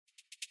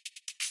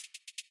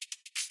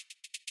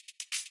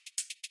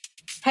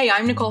Hey,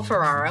 I'm Nicole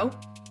Ferraro.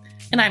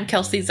 And I'm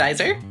Kelsey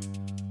Zeiser.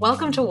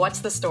 Welcome to What's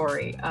the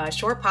Story, a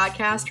short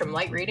podcast from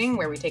Light Reading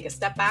where we take a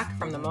step back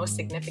from the most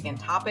significant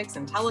topics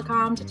in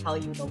telecom to tell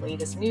you the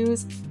latest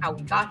news, how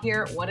we got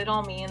here, what it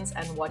all means,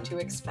 and what to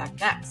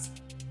expect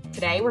next.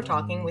 Today, we're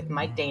talking with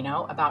Mike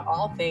Dano about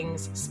all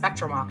things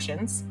spectrum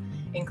auctions,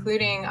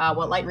 including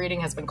what Light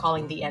Reading has been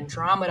calling the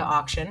Andromeda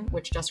auction,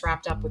 which just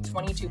wrapped up with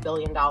 $22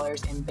 billion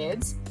in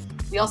bids.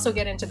 We also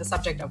get into the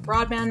subject of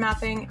broadband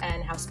mapping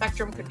and how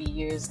spectrum could be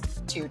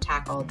used to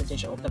tackle the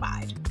digital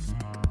divide.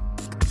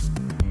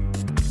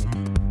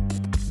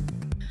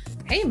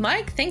 Hey,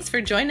 Mike, thanks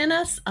for joining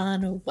us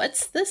on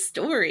What's the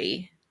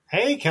Story?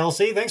 Hey,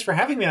 Kelsey, thanks for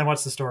having me on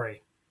What's the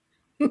Story?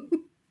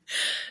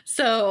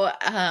 So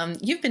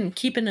you've been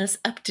keeping us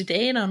up to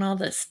date on all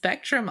the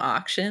spectrum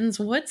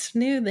auctions. What's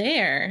new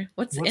there?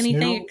 What's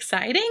anything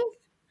exciting?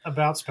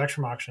 About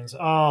spectrum auctions?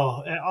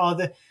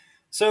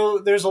 So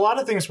there's a lot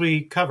of things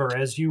we cover,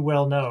 as you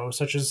well know,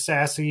 such as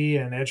SASE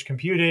and edge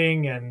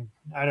computing and,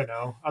 I don't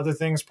know, other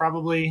things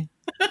probably,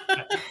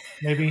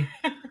 maybe.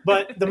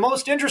 But the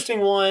most interesting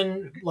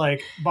one,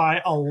 like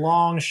by a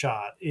long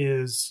shot,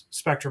 is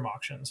spectrum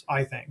auctions,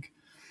 I think.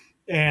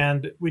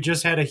 And we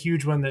just had a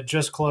huge one that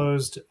just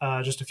closed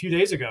just a few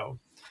days ago.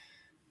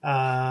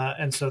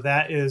 And so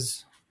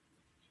that's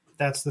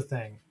the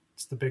thing.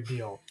 It's the big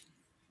deal.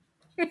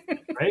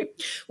 Right?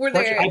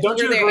 Don't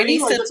you agree?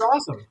 It's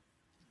awesome.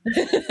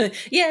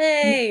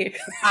 Yay!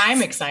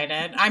 I'm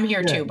excited. I'm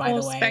here too, by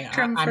the way.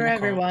 Spectrum for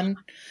everyone.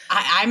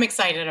 I'm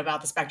excited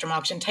about the spectrum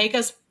auction. Take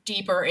us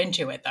deeper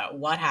into it, though.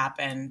 What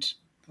happened?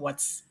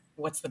 What's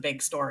the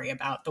big story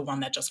about the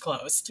one that just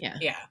closed?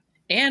 Yeah.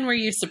 And were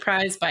you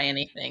surprised by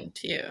anything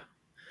too?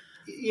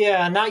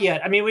 Yeah, not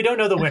yet. I mean, we don't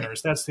know the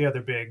winners. That's the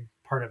other big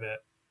part of it.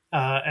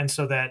 And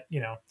so that,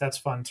 that's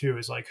fun too,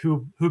 is like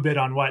who bid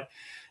on what.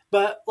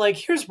 But like,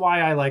 here's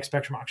why I like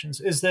spectrum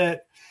auctions is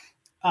that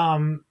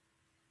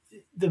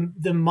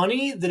the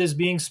money that is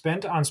being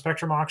spent on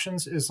spectrum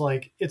auctions is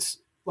like, it's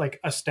like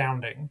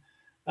astounding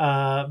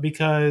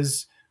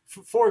because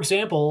for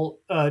example,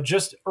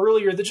 just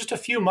a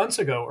few months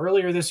ago,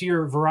 earlier this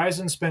year,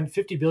 Verizon spent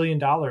 $50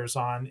 billion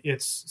on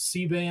its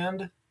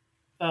C-band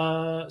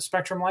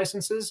spectrum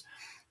licenses,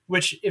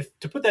 which, if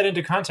to put that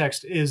into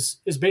context, is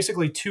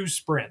basically two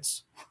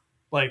Sprints.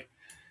 Like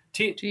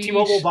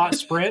T-Mobile bought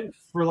Sprint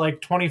for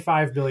like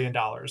 $25 billion,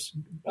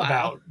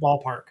 about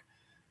ballpark.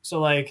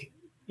 So like,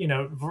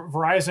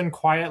 Verizon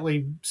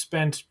quietly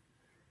spent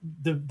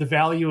the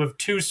value of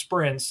two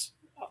Sprints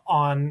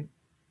on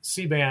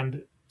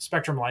C-band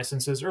spectrum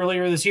licenses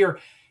earlier this year.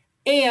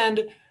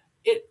 And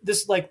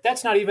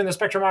that's not even the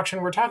spectrum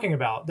auction we're talking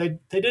about. They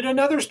did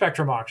another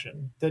spectrum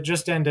auction that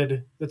just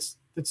ended. That's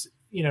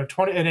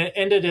 20, and it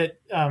ended at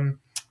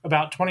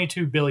about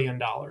 $22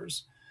 billion.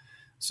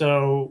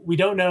 So we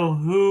don't know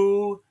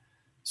who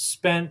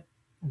spent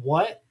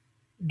what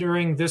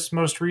during this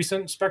most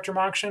recent spectrum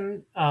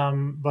auction.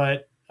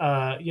 But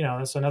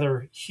that's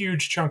another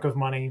huge chunk of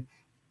money.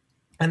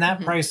 And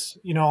that price,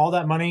 all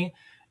that money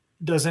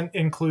doesn't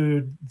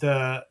include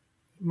the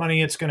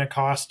money it's going to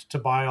cost to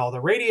buy all the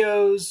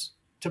radios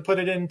to put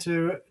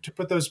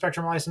those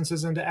spectrum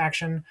licenses into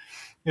action.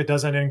 It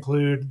doesn't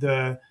include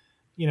the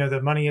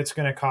money it's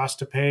going to cost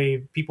to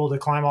pay people to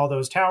climb all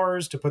those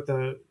towers, to put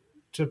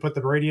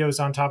the radios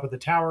on top of the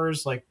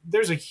towers. Like,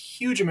 there's a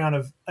huge amount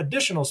of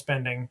additional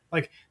spending.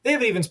 Like, they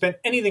haven't even spent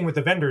anything with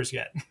the vendors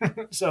yet.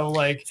 So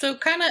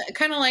kind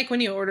of like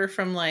when you order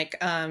from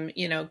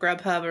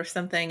Grubhub or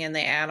something, and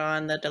they add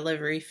on the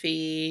delivery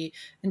fee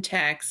and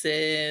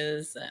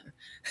taxes and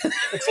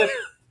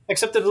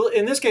except that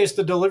in this case,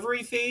 the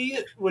delivery fee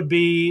would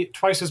be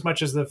twice as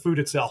much as the food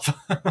itself.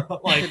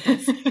 Like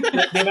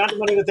the amount of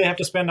money that they have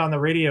to spend on the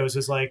radios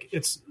is like,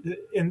 it's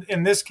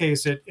in this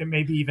case, it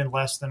may be even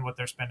less than what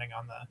they're spending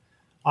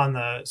on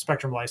the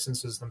spectrum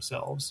licenses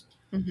themselves.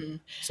 Mm-hmm.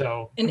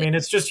 So, I mean,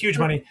 it's just huge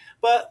money,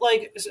 but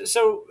like,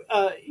 so,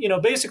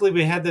 basically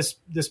we had this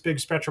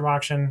big spectrum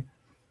auction.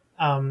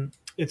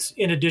 It's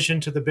in addition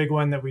to the big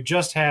one that we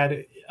just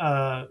had.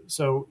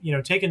 So,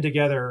 taken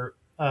together,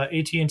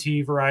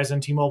 AT&T,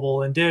 Verizon,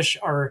 T-Mobile, and Dish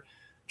are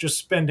just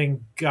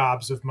spending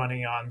gobs of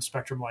money on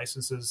spectrum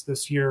licenses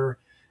this year.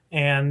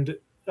 And,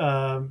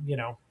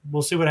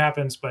 we'll see what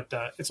happens, but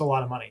it's a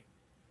lot of money.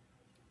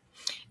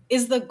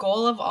 Is the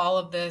goal of all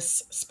of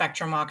this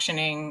spectrum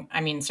auctioning,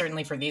 I mean,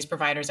 certainly for these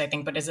providers, I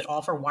think, but is it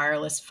all for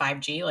wireless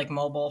 5G, like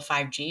mobile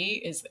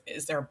 5G?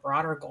 Is there a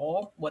broader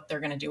goal, what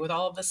they're going to do with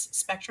all of this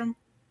spectrum?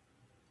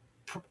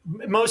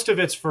 Most of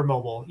it's for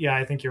mobile. Yeah,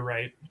 I think you're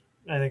right.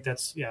 I think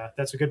that's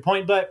a good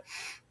point. But,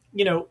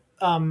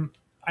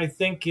 I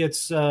think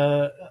it's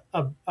a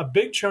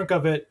big chunk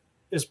of it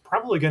is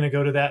probably going to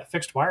go to that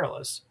fixed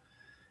wireless.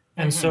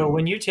 And so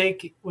when you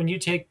take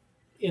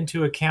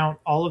into account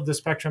all of the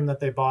spectrum that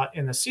they bought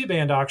in the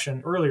C-band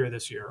auction earlier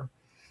this year,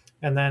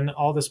 and then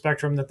all the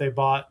spectrum that they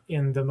bought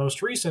in the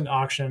most recent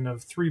auction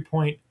of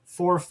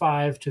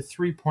 3.45 to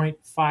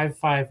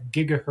 3.55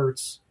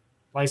 gigahertz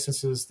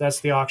licenses, that's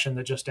the auction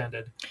that just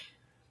ended.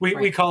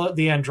 We call it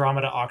the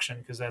Andromeda auction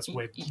because that's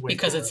way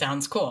because cooler. It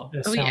sounds cool.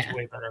 It sounds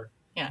way better.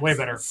 Yeah, way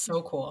better.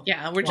 So cool.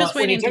 Yeah, we're just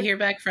waiting to hear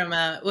back from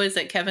was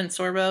it Kevin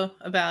Sorbo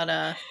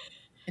about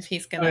if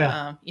he's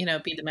gonna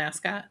be the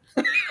mascot.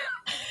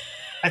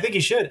 I think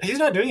he should. He's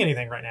not doing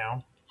anything right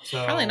now,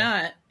 so probably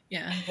not.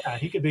 Yeah,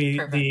 he could be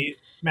the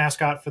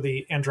mascot for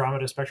the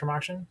Andromeda Spectrum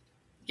auction.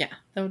 Yeah,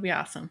 that would be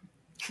awesome.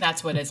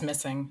 That's what is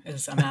missing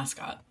is a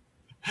mascot.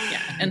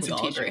 Yeah, and some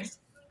t-shirts.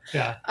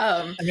 Yeah,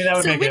 I mean that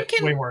would make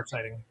it way more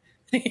exciting.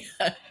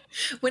 Yeah.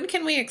 When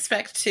can we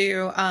expect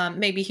to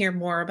maybe hear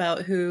more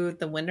about who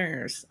the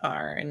winners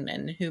are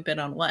and who bid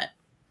on what?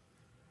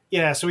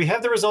 Yeah, so we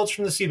have the results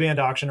from the C-band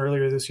auction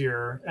earlier this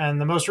year, and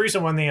the most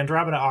recent one, the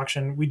Andromeda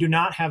auction, we do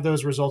not have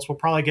those results. We'll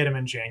probably get them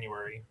in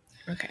January.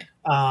 Okay.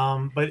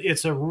 But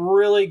it's a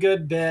really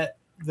good bet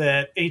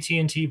that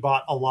AT&T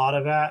bought a lot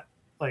of that.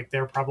 Like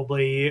they're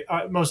probably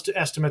most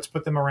estimates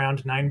put them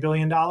around $9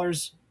 billion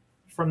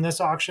from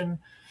this auction.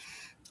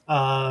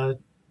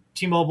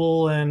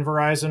 T-Mobile and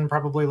Verizon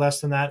probably less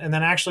than that. And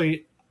then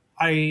actually,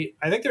 I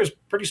think there's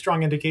pretty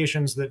strong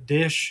indications that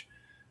Dish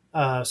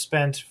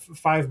spent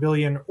 $5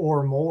 billion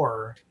or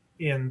more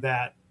in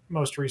that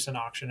most recent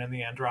auction, in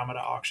the Andromeda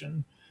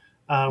auction,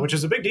 which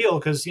is a big deal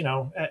because,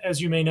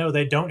 as you may know,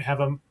 they don't have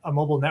a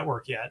mobile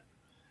network yet.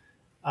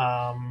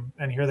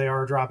 And here they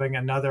are dropping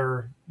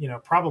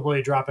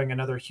probably dropping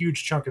another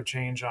huge chunk of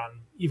change on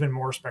even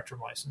more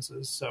Spectrum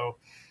licenses. So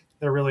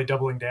they're really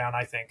doubling down,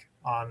 I think,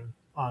 on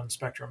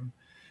Spectrum.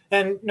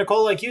 And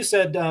Nicole, like you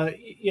said,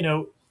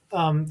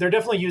 they're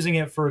definitely using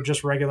it for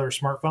just regular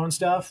smartphone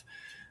stuff.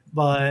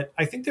 But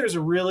I think there's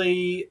a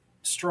really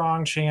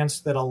strong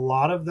chance that a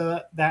lot of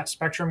that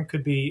spectrum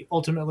could be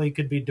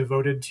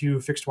devoted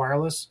to fixed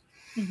wireless,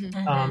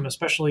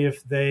 especially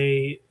if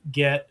they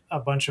get a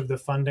bunch of the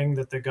funding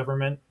that the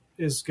government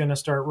is going to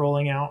start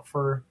rolling out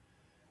for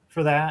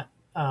that.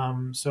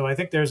 So I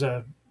think there's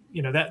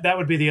that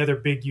would be the other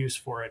big use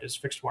for it is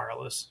fixed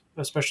wireless,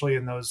 especially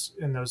in those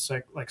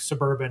like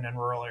suburban and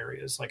rural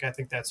areas. Like I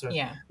think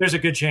there's a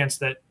good chance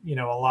that a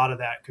lot of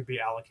that could be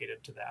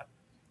allocated to that.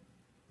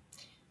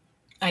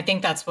 I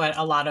think that's what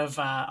a lot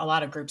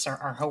of groups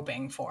are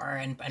hoping for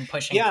and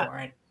pushing for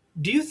it.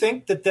 Do you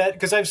think that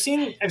because I've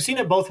seen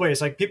it both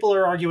ways. Like people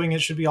are arguing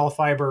it should be all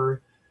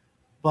fiber,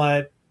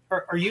 but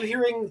are you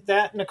hearing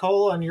that,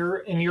 Nicole, in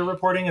your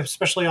reporting,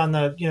 especially on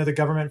the the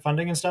government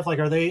funding and stuff? Like,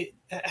 are they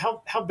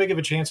how big of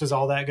a chance is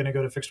all that going to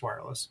go to fixed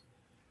wireless?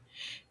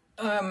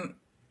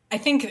 I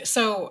think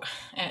so.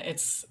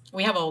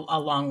 We have a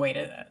long way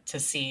to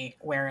see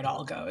where it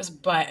all goes.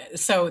 But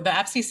so the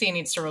FCC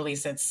needs to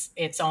release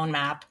its own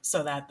map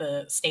so that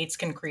the states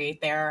can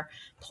create their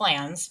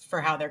plans for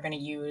how they're going to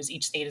use.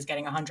 Each state is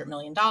getting $100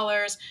 million,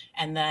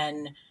 and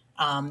then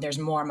there's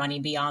more money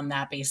beyond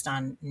that based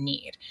on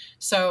need.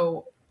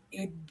 So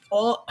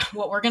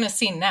what we're going to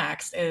see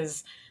next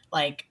is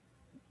like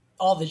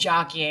all the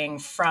jockeying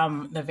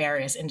from the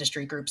various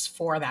industry groups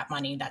for that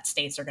money that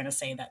states are going to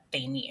say that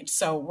they need.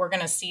 So we're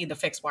going to see the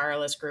fixed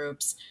wireless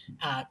groups,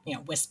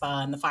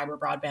 WISPA and the Fiber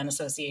Broadband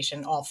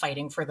Association all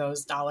fighting for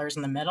those dollars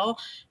in the middle.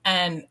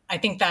 And I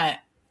think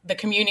that the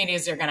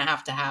communities are going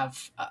to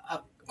have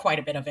quite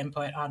a bit of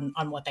input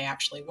on what they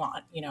actually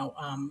want,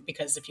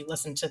 because if you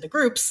listen to the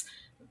groups,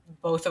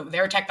 both of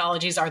their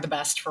technologies are the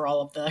best for all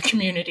of the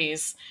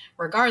communities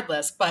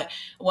regardless. But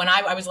when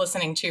I was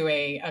listening to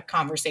a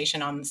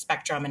conversation on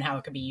spectrum and how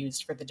it could be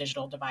used for the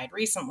digital divide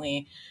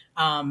recently,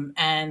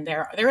 and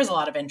there is a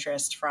lot of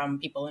interest from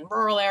people in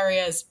rural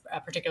areas,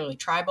 particularly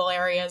tribal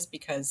areas,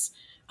 because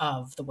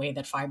of the way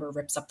that fiber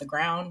rips up the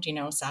ground.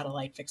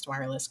 Satellite fixed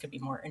wireless could be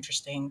more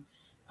interesting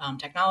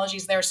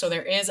technologies there. So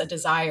there is a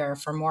desire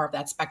for more of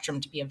that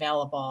spectrum to be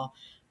available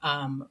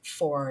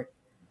for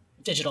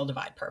digital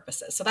divide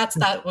purposes. So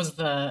that was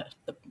the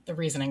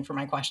reasoning for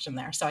my question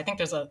there. So I think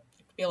there's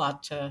be a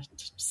lot to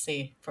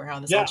see for how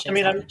this all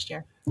shakes out next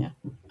year. Yeah,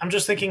 I'm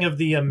just thinking of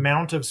the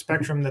amount of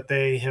spectrum that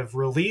they have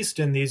released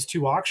in these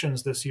two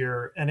auctions this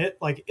year, and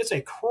it's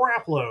a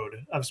crap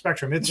load of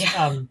spectrum. It's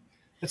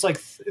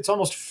it's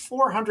almost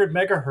 400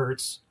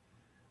 megahertz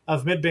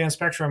of mid-band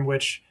spectrum,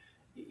 which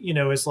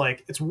is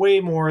it's way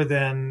more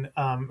than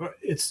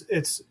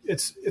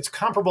it's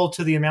comparable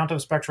to the amount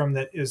of spectrum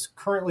that is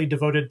currently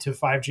devoted to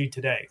 5G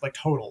today, like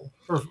total,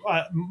 or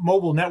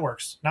mobile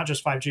networks, not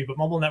just 5G, but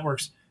mobile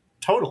networks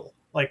total.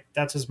 Like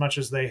that's as much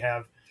as they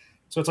have.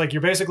 So it's like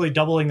you're basically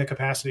doubling the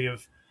capacity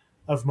of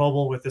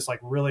mobile with this like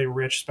really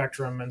rich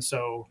spectrum. And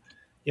so,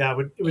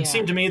 it would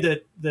seem to me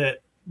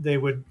that they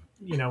would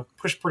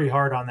push pretty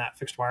hard on that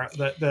fixed wire.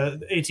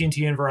 The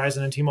AT&T and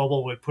Verizon and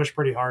T-Mobile would push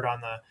pretty hard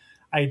on the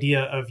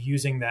idea of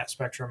using that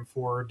spectrum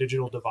for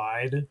digital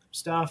divide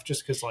stuff,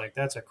 just because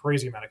that's a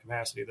crazy amount of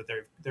capacity that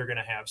they're going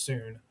to have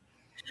soon.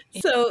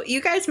 So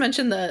you guys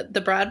mentioned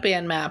the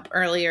broadband map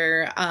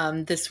earlier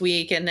this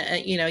week, and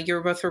you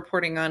were both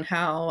reporting on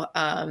how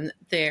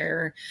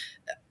they're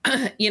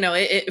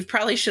it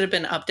probably should have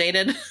been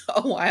updated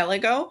a while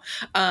ago.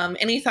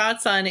 Any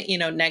thoughts on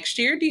next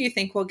year? Do you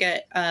think we'll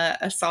get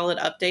a solid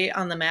update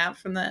on the map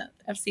from the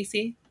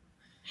FCC?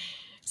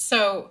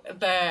 So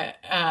the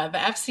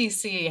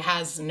FCC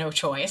has no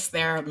choice.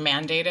 They're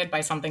mandated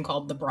by something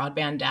called the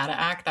Broadband Data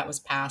Act that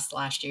was passed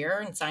last year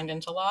and signed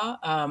into law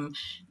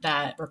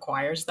that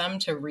requires them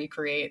to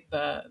recreate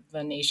the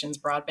nation's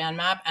broadband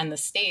map. And the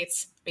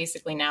states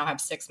basically now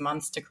have 6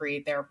 months to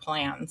create their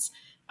plans.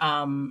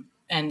 And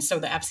so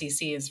the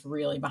FCC is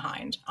really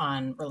behind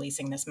on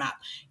releasing this map.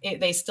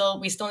 We still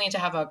need to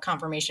have a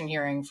confirmation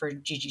hearing for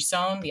Gigi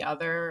Sohn, the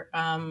other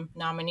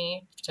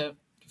nominee, to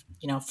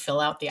fill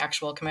out the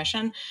actual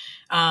commission.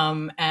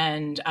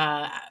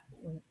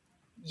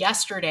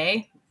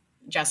 Yesterday,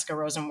 Jessica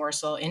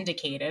Rosenworcel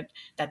indicated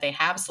that they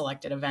have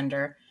selected a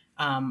vendor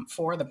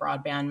for the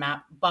broadband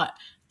map, but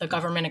the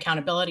Government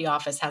Accountability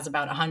Office has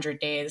about 100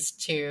 days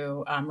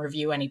to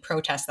review any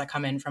protests that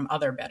come in from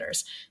other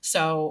bidders.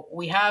 So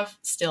we have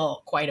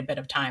still quite a bit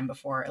of time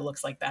before it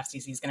looks like the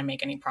FCC is going to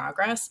make any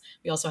progress.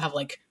 We also have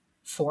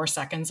 4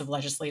 seconds of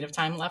legislative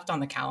time left on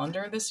the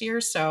calendar this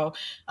year. So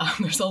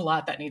there's a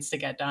lot that needs to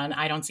get done.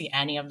 I don't see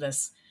any of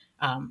this,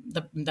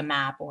 the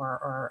map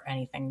or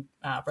anything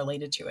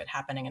related to it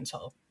happening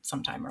until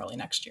sometime early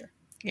next year.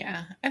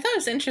 Yeah, I thought it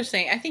was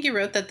interesting. I think you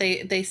wrote that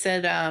they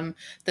said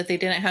that they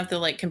didn't have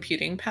the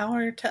computing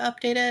power to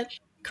update it.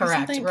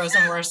 Correct.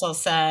 Rosenworcel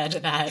said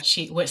that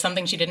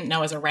something she didn't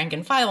know as a rank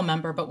and file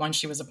member, but once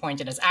she was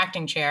appointed as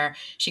acting chair,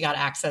 she got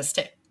access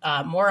to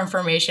more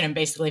information and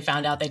basically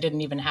found out they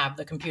didn't even have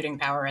the computing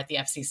power at the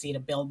FCC to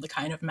build the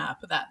kind of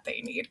map that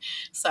they need.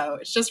 So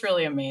it's just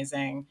really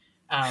amazing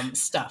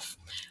stuff.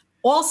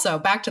 Also,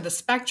 back to the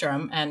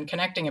spectrum and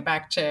connecting it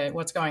back to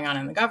what's going on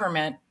in the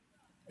government.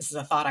 This is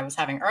a thought I was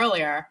having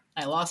earlier.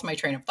 I lost my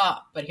train of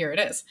thought, but here it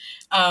is.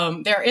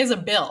 There is a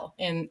bill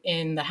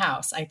in the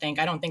House, I think.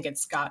 I don't think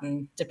it's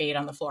gotten debate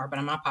on the floor, but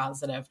I'm not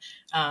positive,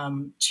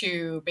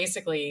 to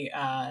basically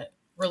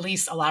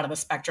release a lot of the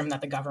spectrum that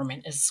the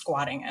government is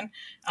squatting in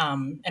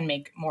and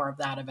make more of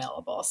that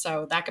available.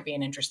 So that could be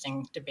an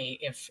interesting debate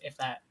if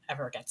that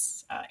ever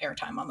gets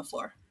airtime on the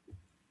floor.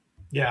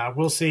 Yeah,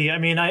 we'll see. I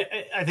mean, I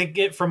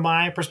think from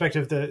my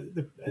perspective,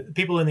 the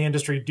people in the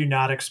industry do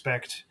not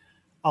expect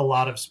a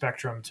lot of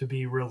spectrum to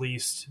be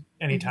released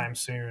anytime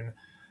soon.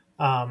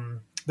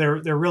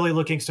 They're really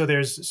looking. So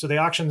they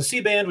auction the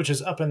C-band, which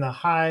is up in the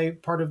high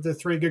part of the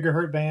 3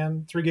 gigahertz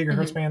band.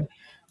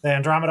 The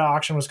Andromeda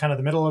auction was kind of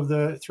the middle of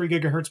the 3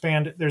 gigahertz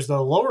band. There's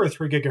the lower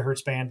 3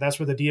 gigahertz band. That's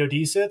where the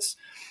DoD sits,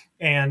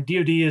 and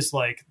DoD is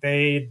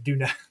they do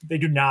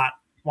not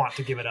want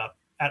to give it up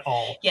at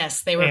all.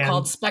 Yes, they were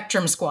called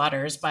spectrum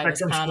squatters by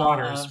this panel.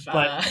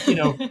 But from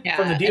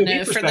the DoD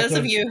perspective, for those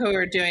of you who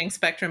are doing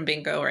spectrum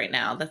bingo right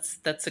now,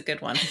 that's a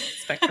good one.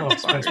 Spectrum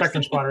squatters.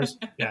 Spectrum squatters.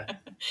 Yeah,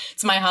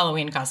 it's my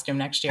Halloween costume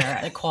next year.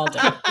 I called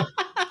it.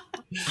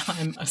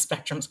 I'm a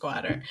spectrum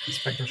squatter.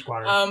 Spectrum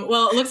squatter.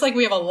 Well, it looks like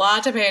we have a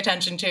lot to pay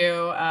attention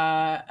to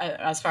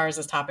as far as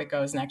this topic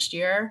goes next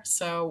year.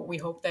 So we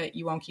hope that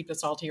you won't keep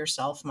this all to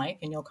yourself, Mike,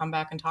 and you'll come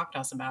back and talk to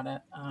us about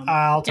it.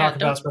 I'll talk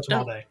about spectrum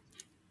all day.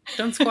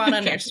 Don't squat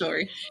on your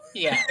story.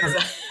 Yeah.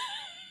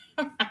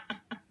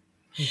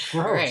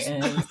 Gross. Right.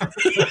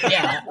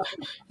 Yeah.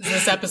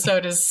 This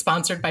episode is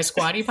sponsored by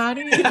Squatty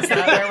Potty. Is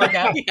that where we're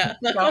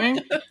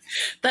going?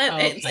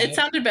 It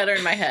sounded better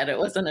in my head. It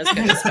wasn't as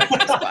good as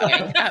spectrum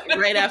squatting.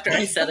 Right after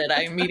I said it,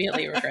 I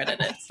immediately regretted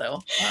it.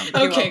 So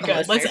okay,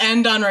 good. Let's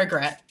end on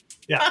regret.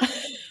 Yeah.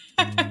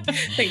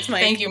 Thanks,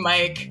 Mike. Thank you,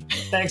 Mike.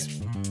 Thanks.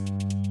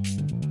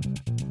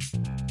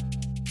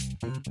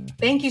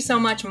 Thank you so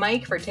much,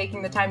 Mike, for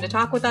taking the time to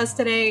talk with us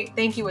today.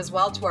 Thank you as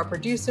well to our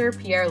producer,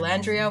 Pierre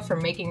Landrio, for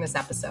making this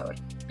episode.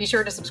 Be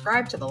sure to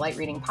subscribe to the Light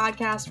Reading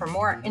Podcast for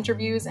more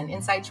interviews and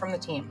insights from the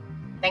team.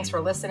 Thanks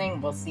for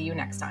listening. We'll see you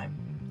next time.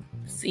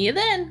 See you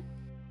then.